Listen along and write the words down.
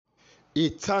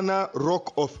eternal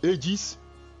rock of ages,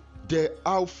 the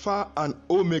Alpha and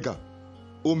Omega,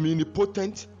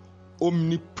 omnipotent,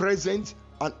 omnipresent,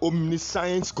 and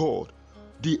omniscient God,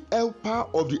 the helper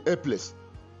of the helpless.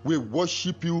 We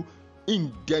worship you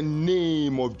in the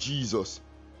name of Jesus.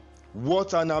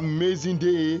 What an amazing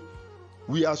day.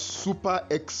 We are super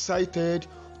excited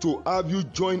to have you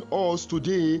join us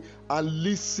today and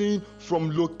listen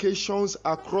from locations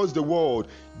across the world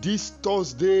this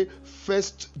Thursday,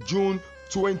 1st June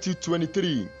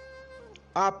 2023.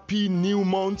 Happy new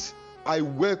month. I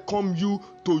welcome you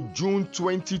to June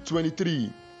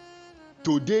 2023.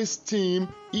 Today's theme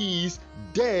is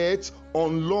Death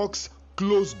Unlocks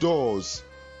Closed Doors.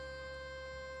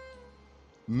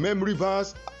 Memory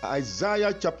verse,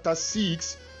 Isaiah chapter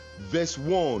 6 verse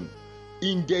 1.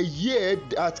 In the year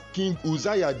that King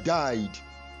Uzziah died,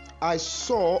 I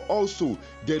saw also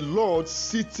the Lord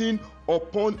sitting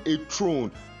upon a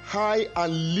throne, high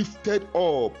and lifted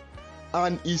up,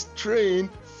 and his train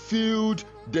filled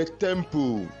the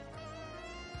temple.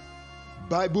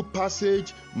 Bible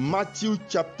passage, Matthew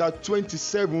chapter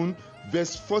 27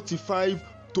 verse 45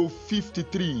 to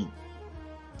 53.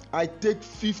 I take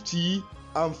 50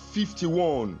 and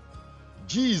 51.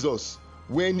 Jesus,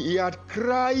 when he had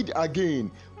cried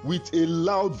again with a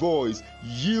loud voice,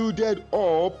 yielded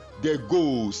up the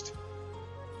ghost.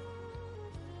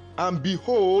 And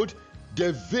behold,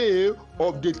 the veil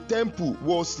of the temple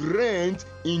was rent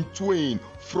in twain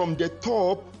from the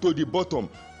top to the bottom,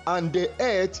 and the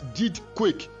earth did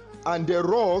quake, and the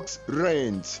rocks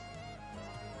rent.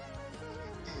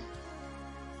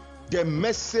 The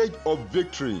message of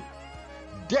victory.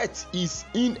 Death is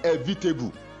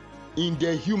inevitable in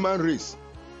the human race.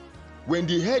 When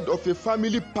the head of a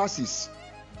family passes,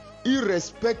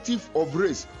 irrespective of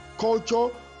race, culture,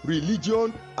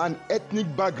 religion, and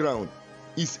ethnic background,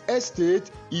 his estate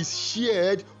is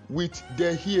shared with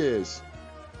the heirs.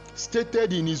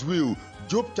 Stated in his will,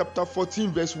 Job chapter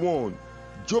 14 verse 1,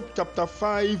 Job chapter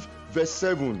 5 verse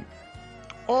 7.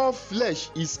 All flesh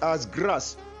is as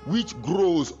grass which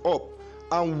grows up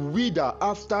and wither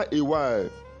after a while.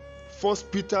 1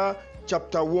 Peter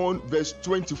chapter 1 verse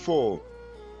 24.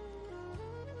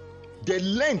 The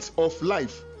length of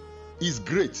life is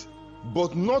great,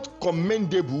 but not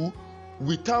commendable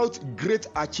without great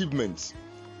achievements.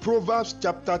 Proverbs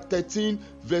chapter 13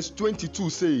 verse 22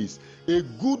 says, a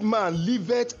good man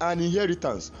leaveth an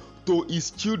inheritance to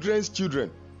his children's children,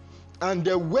 and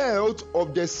the wealth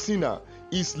of the sinner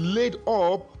is laid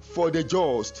up for the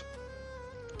just.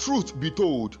 Truth be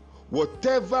told,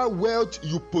 whatever wealth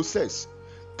you possess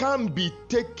can be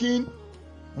taken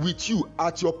with you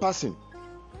at your passing.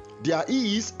 There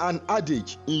is an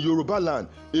adage in Yoruba land,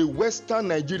 a western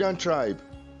Nigerian tribe.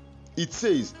 It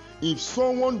says, if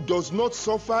someone does not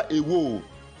suffer a woe,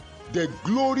 the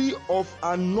glory of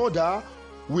another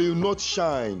will not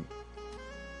shine.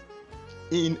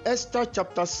 In Esther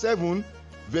chapter 7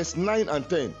 verse 9 and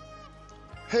 10,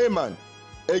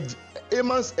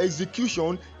 Haman's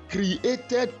execution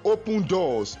created open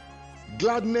doors,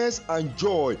 gladness and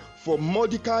joy for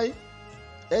Mordecai,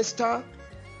 Esther,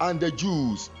 and the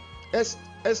Jews.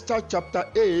 Esther chapter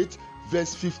 8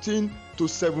 verse 15 to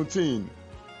 17.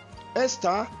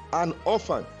 Esther, an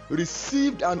orphan,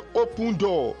 received an open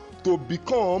door to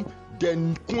become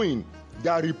the queen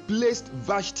that replaced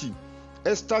Vashti.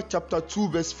 Esther chapter 2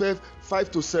 verse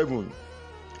 5 to 7.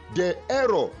 The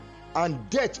error and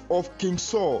death of King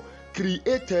Saul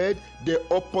created the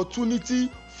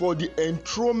opportunity for the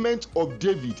enthronement of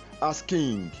David as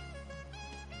king.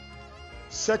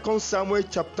 2 Samuel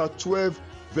chapter 12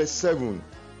 verse 7.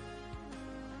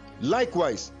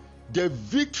 Likewise, the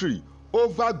victory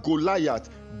over Goliath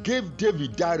gave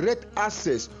David direct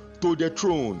access to the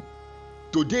throne.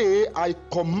 Today, I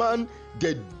command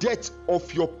the death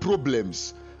of your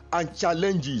problems and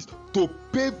challenges to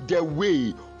pave the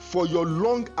way for your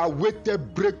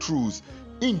long-awaited breakthroughs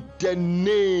in the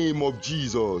name of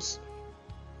Jesus.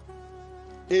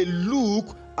 A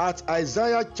look at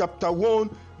Isaiah chapter 1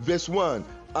 verse 1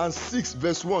 and 6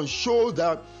 verse 1 shows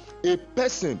that a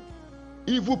person,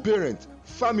 evil parent,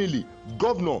 family,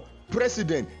 governor,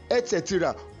 president,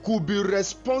 etc. could be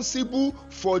responsible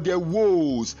for the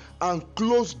woes and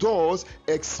closed doors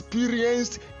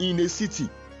experienced in a city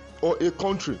or a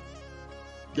country.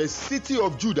 The city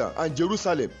of Judah and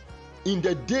Jerusalem in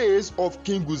the days of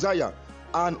King Uzziah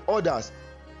and others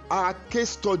are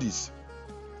case studies.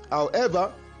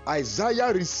 However,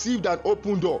 Isaiah received an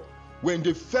open door when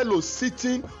the fellow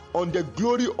sitting on the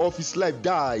glory of his life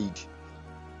died.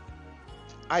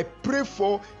 I pray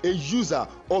for a user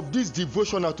of this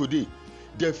devotional today,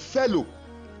 the fellow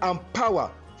and power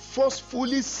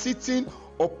forcefully sitting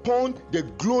upon the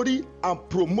glory and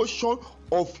promotion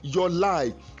of your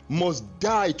life must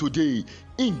die today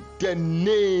in the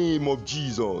name of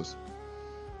Jesus.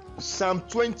 Psalm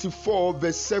 24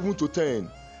 verse 7 to 10.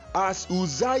 As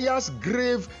Uzziah's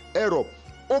grave error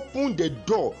opened the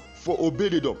door for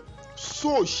Obed-Edom,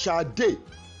 so shall they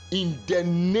in the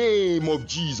name of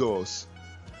Jesus.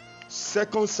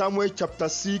 2 Samuel chapter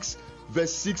 6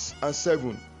 verse 6 and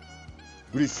 7.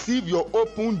 Receive your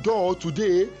open door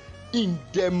today in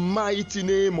the mighty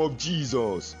name of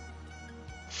Jesus.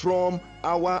 From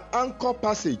our anchor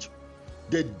passage,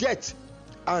 the death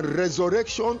and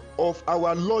resurrection of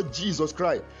our Lord Jesus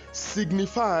Christ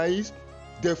signifies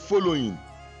the following.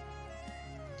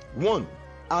 1.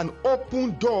 An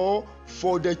open door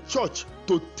for the church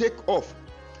to take off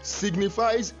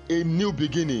signifies a new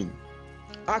beginning.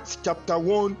 Acts chapter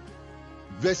 1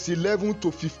 verse 11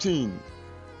 to 15.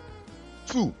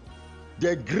 2.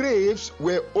 The graves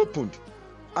were opened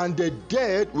and the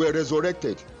dead were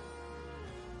resurrected.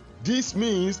 This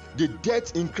means the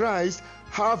dead in Christ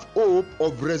have hope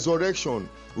of resurrection.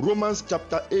 Romans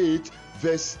chapter 8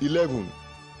 verse 11.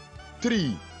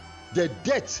 3. The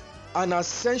death and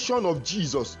ascension of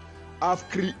Jesus have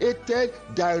created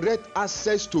direct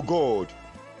access to God.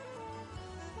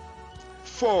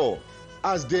 4.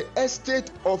 As the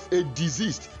estate of a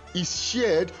deceased is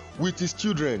shared with his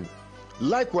children,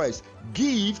 likewise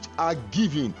gifts are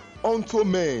given unto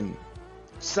men.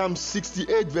 Psalm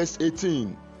 68 verse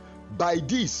 18. By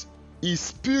this his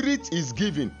spirit is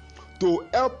given to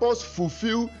help us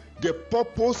fulfill the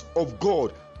purpose of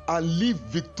God and live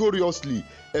victoriously.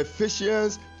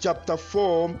 Ephesians chapter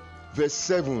 4 verse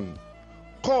 7.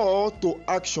 Call to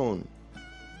action.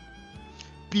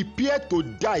 Prepare to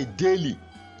die daily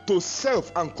to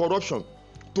self and corruption,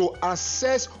 to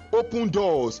access open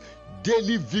doors,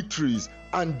 daily victories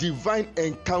and divine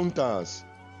encounters.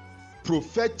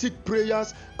 Prophetic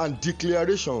prayers and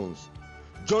declarations.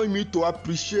 Join me to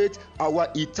appreciate our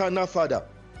eternal Father.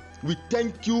 We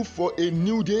thank you for a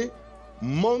new day,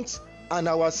 month, and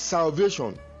our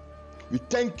salvation. We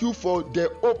thank you for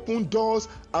the open doors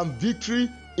and victory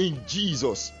in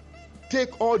Jesus.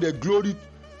 Take all the glory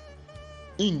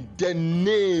in the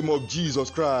name of Jesus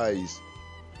Christ.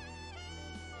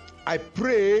 I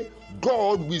pray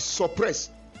God will suppress,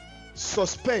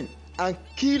 suspend, and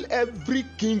kill every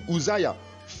King Uzziah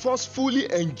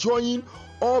forcefully enjoying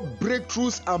all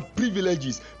breakthroughs and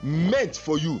privileges meant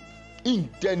for you in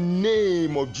the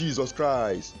name of Jesus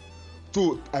Christ.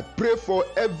 So I pray for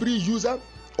every user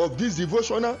of this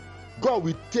devotional. God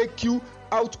will take you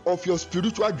out of your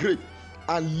spiritual grave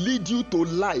and lead you to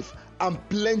life and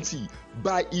plenty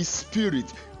by his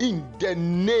spirit in the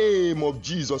name of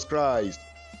Jesus Christ.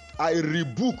 I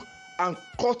rebuke and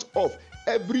cut off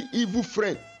every evil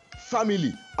friend,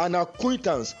 family, and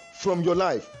acquaintance from your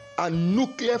life and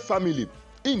nuclear family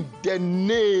in the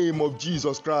name of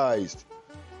Jesus Christ.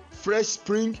 Fresh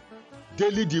Spring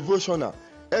Daily Devotional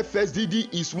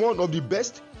FSDD is one of the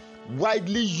best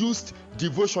widely used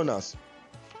devotionals.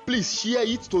 Please share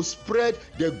it to spread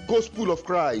the gospel of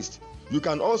Christ. You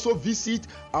can also visit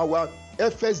our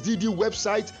FSDD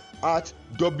website at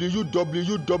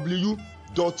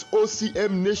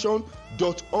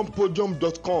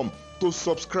www.ocmnation.umpodium.com to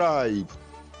subscribe.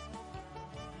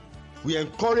 We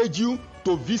encourage you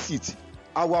to visit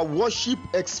our Worship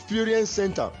Experience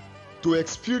Center to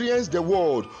experience the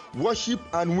word, worship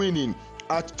and winning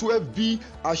at 12B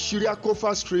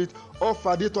Ashiriakofa Street off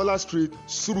Adetola Street,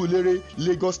 Surulere,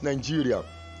 Lagos, Nigeria.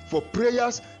 For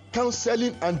prayers,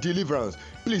 counseling and deliverance,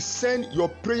 please send your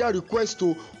prayer request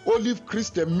to Olive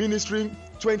Christian Ministry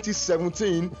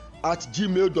 2017 at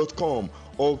gmail.com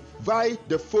or via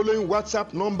the following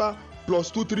WhatsApp number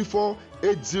 +234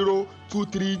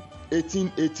 8023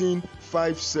 1818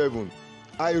 57.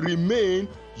 I remain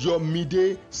your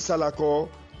Mide Salako.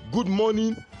 Good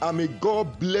morning and may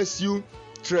God bless you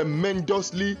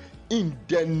tremendously in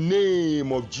the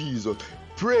name of Jesus.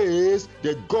 Praise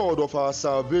the God of our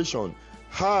salvation.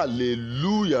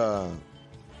 Hallelujah.